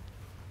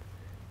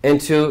and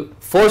to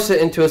force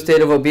it into a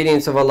state of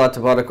obedience of Allah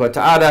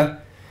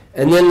Ta'ala.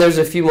 And then there's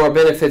a few more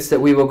benefits that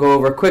we will go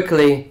over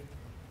quickly,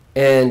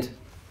 and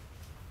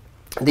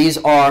these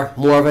are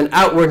more of an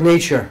outward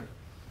nature.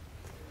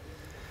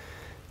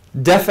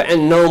 Dafa'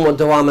 an-nawm wa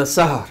dawam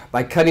as-sahar.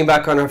 By cutting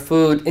back on our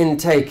food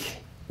intake,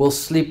 we'll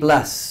sleep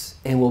less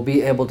and we'll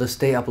be able to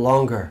stay up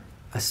longer,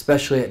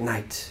 especially at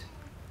night,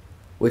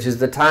 which is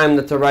the time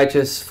that the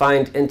righteous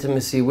find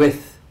intimacy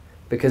with,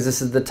 because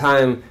this is the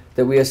time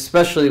that we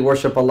especially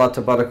worship Allah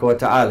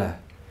Ta'ala.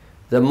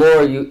 The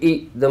more you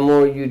eat, the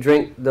more you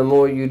drink, the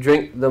more you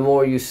drink, the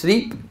more you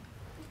sleep,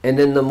 and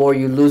then the more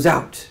you lose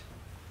out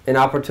in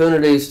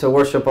opportunities to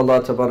worship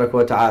Allah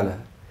Ta'ala.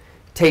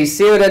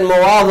 Taysir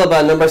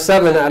al-muwadhaba, number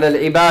 7,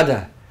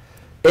 al-ibadah.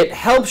 It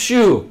helps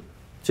you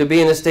to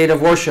be in a state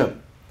of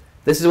worship.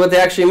 This is what they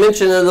actually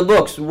mention in the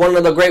books. One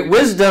of the great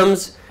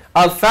wisdoms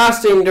of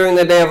fasting during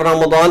the day of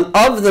Ramadan,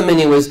 of the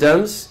many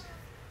wisdoms,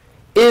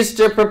 is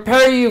to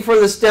prepare you for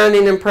the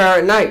standing in prayer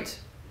at night.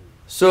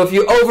 So if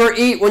you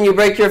overeat when you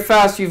break your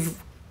fast,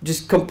 you've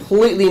just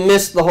completely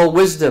missed the whole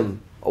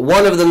wisdom,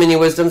 one of the many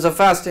wisdoms of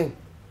fasting.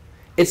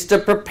 It's to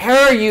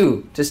prepare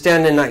you to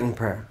stand in night in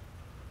prayer.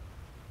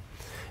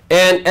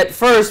 And at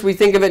first we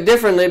think of it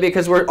differently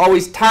because we're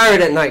always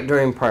tired at night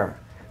during prayer,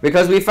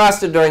 because we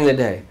fasted during the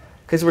day,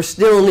 because we're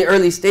still in the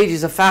early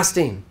stages of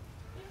fasting.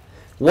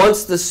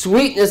 Once the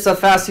sweetness of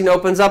fasting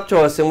opens up to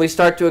us and we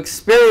start to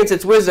experience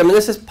its wisdom, and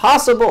this is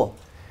possible,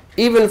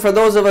 even for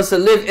those of us that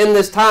live in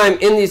this time,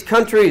 in these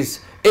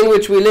countries in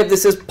which we live,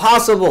 this is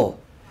possible.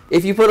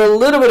 If you put a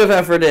little bit of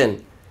effort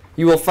in,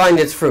 you will find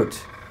its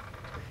fruit.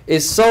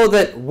 Is so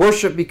that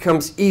worship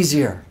becomes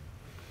easier.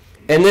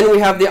 And then we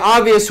have the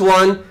obvious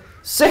one,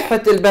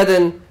 صحة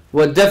البدن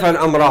ودفع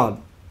الأمراض,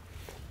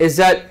 is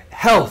that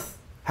health,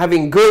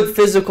 having good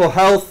physical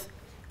health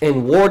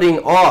and warding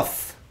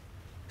off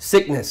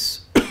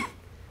sickness.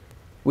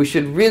 We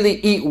should really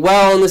eat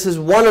well, and this is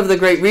one of the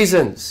great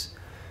reasons,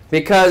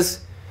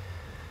 because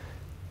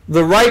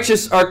the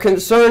righteous are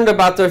concerned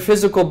about their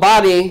physical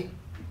body,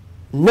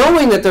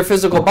 knowing that their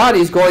physical body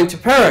is going to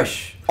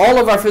perish. All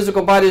of our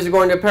physical bodies are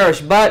going to perish,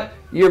 but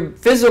your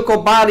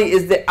physical body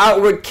is the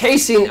outward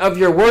casing of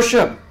your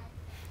worship.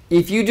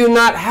 If you do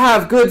not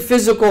have good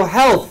physical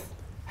health,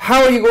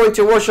 how are you going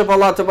to worship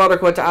Allah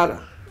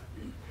Ta'ala?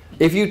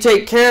 If you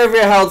take care of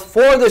your health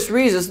for this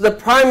reason, this is the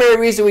primary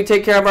reason we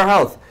take care of our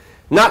health.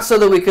 Not so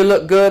that we can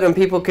look good and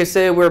people can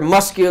say we're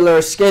muscular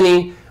or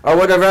skinny or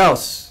whatever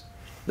else.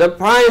 The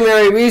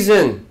primary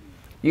reason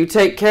you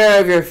take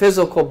care of your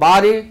physical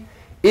body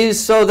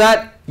is so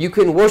that you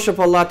can worship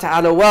Allah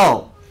Ta'ala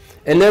well.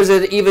 And there's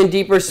an even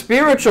deeper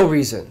spiritual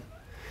reason.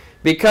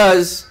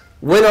 Because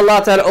when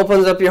Allah Ta'ala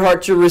opens up your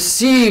heart to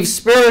receive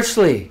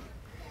spiritually,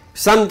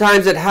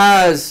 sometimes it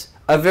has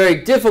a very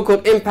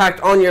difficult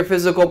impact on your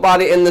physical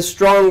body, and the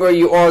stronger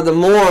you are, the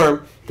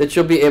more that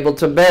you'll be able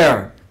to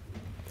bear.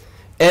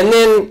 And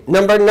then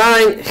number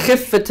 9,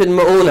 خفة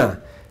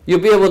المؤونة. You'll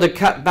be able to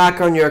cut back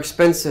on your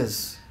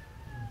expenses.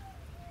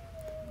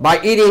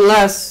 By eating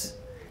less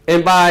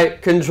and by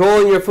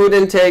controlling your food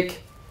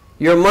intake,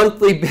 your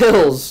monthly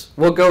bills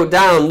will go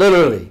down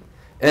literally.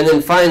 And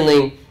then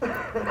finally,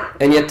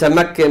 and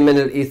يتمكن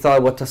من الإيثار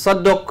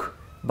والتصدق.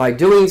 By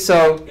doing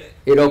so,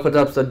 it opens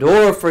up the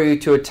door for you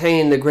to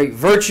attain the great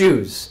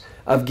virtues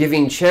of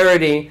giving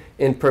charity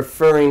and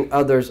preferring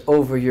others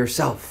over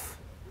yourself.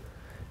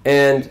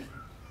 And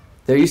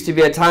there used to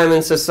be a time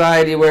in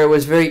society where it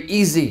was very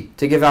easy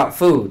to give out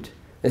food.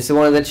 This is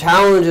one of the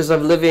challenges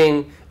of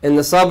living in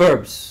the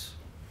suburbs,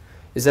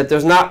 is that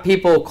there's not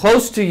people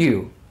close to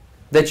you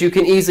that you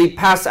can easily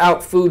pass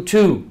out food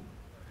to.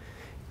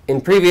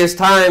 In previous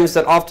times,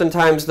 that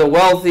oftentimes the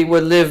wealthy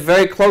would live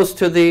very close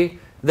to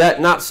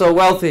that not so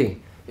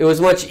wealthy. It was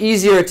much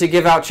easier to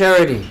give out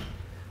charity.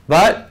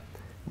 But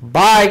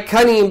by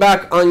cutting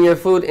back on your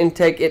food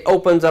intake, it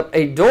opens up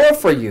a door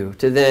for you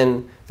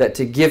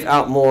to give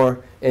out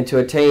more and to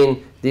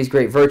attain these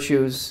great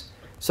virtues.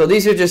 So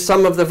these are just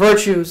some of the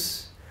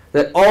virtues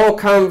that all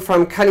come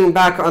from cutting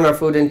back on our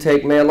food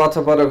intake. May Allah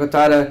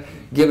Ta'ala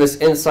give us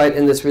insight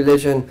in this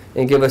religion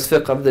and give us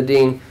fiqh of the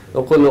deen.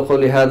 وَقُلُّ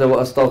قُولِ هَذَا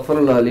وَأَسْتَغْفِرُ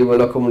اللَّهَ لِي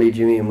وَلَكُمْ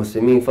لِجَمِيعِ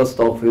الْمُسْلِمِينَ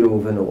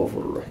فَاسْتَغْفِرُوهُ فَإِنَّهُ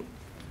غَفُورٌ رَحِيمٌ.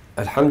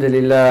 الحمد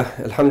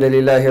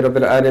لله رب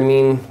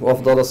العالمين،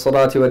 وأفضل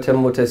الصلاة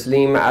وتم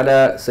تسليم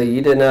على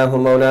سيدنا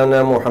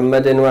ومولانا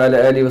محمد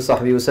وعلى آله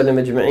وصحبه وسلم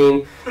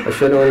أجمعين.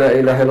 أشهد أن لا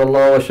إله إلا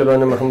الله وأشهد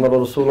أن محمد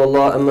رسول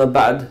الله. أما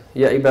بعد،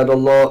 يا عباد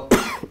الله،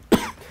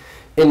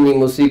 إني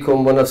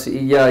موصيكم ونفسي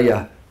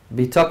إياي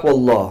بتقوى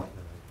الله.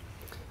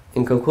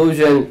 In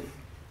conclusion,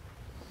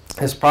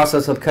 this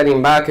process of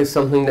cutting back is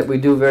something that we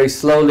do very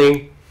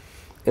slowly,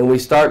 And we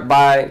start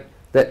by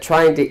that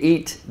trying to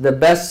eat the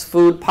best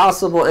food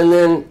possible and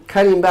then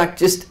cutting back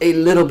just a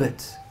little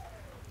bit,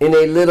 in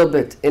a little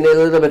bit, in a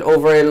little bit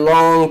over a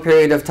long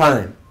period of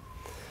time.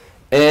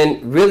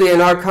 And really in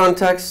our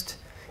context,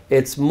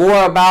 it's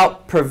more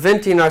about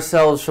preventing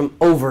ourselves from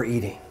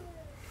overeating.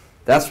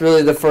 That's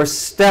really the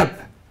first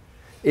step,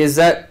 is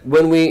that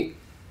when we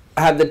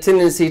have the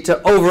tendency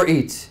to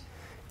overeat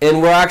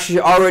and we're actually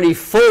already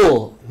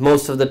full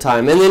most of the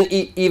time and then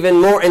eat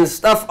even more and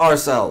stuff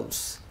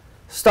ourselves,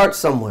 start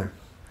somewhere.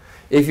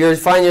 If you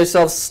find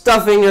yourself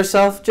stuffing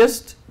yourself,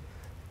 just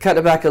cut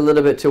it back a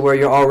little bit to where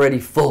you're already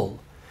full.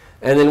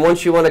 And then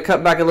once you want to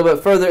cut back a little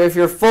bit further, if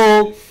you're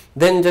full,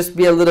 then just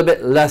be a little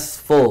bit less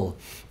full.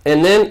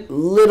 And then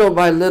little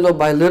by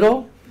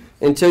little,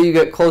 until you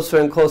get closer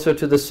and closer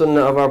to the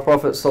sunnah of our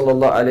Prophet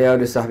sallallahu alaihi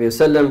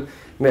wasallam.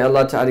 May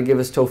Allah Ta'ala give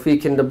us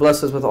tawfiq and to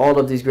bless us with all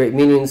of these great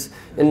meanings.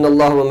 Inna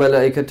Allah wa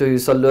malaikatahu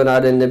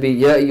yusalluna ala nabi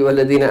ya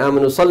ayyuhalladhina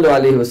amanu sallu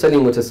alayhi wa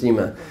sallimu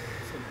taslima.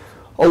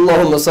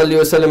 اللهم صل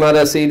وسلم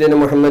على سيدنا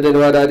محمد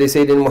وعلى آل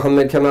سيدنا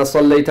محمد كما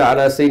صليت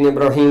على سيدنا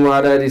إبراهيم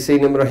وعلى آل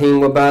سيدنا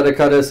إبراهيم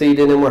وبارك على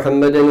سيدنا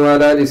محمد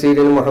وعلى آل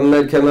سيدنا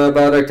محمد كما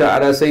باركت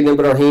على سيدنا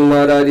إبراهيم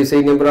وعلى آل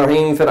سيدنا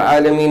إبراهيم في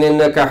العالمين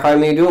إنك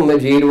حميد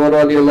مجيد.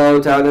 ورضي الله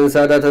تعالى عن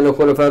سادتنا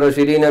الخلفاء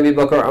الراشدين أبي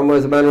بكر وعمر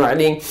وعثمان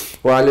وعلي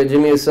وعلى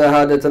جميع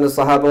سادتنا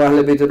الصحابة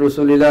وأهل بيت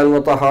رسول الله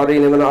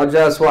المطهرين من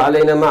العجاز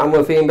وعلينا معهم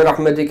وفيهم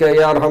برحمتك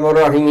يا أرحم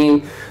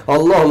الراحمين.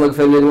 اللهم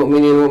اغفر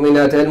للمؤمنين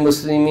والمؤمنات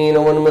المسلمين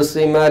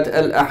والمسلمات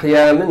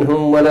الأحياء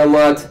منهم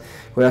والأموات.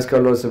 We ask our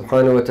Lord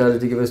subhanahu wa ta'ala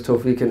to give us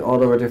tawfiq in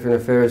all of our different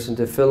affairs and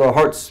to fill our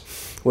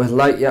hearts with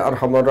light, Ya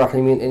Arhamar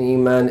Rahimin, and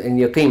Iman and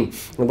Yaqeen.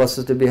 And bless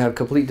us to have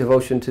complete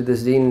devotion to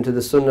this deen and to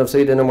the sunnah of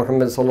Sayyidina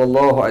Muhammad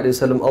sallallahu alayhi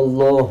wa sallam.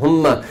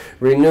 Allahumma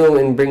renew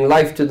and bring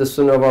life to the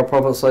sunnah of our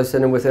Prophet sallallahu alayhi wa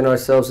sallam within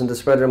ourselves and to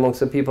spread it amongst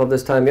the people of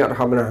this time, Ya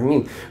Arhamar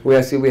Rahimin. We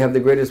ask you we have the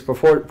greatest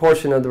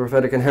portion of the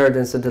prophetic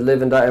inheritance and to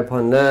live and die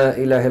upon La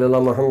ilaha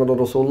illallah Muhammadur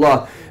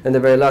Rasulullah. And the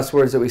very last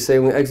words that we say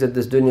when we exit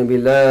this dunya be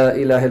La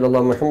ilaha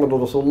illallah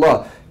Muhammadur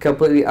Rasulullah,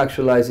 completely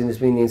actualizing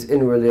its meanings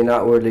inwardly and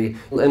outwardly.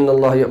 Inna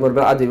Allah ya'mur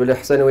bil-'adli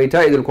wal-ihsani wa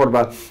ita'i dhil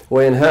qurba wa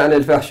yanha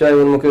 'anil fahsha'i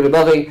wal munkari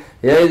wal baghi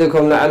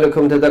ya'idukum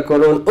la'allakum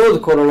tadhakkarun.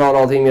 Udhkuru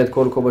Allaha al-'azim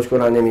yadhkurkum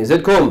washkuru 'ala ni'amihi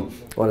yazidkum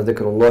wa la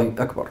dhikrullahi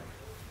akbar.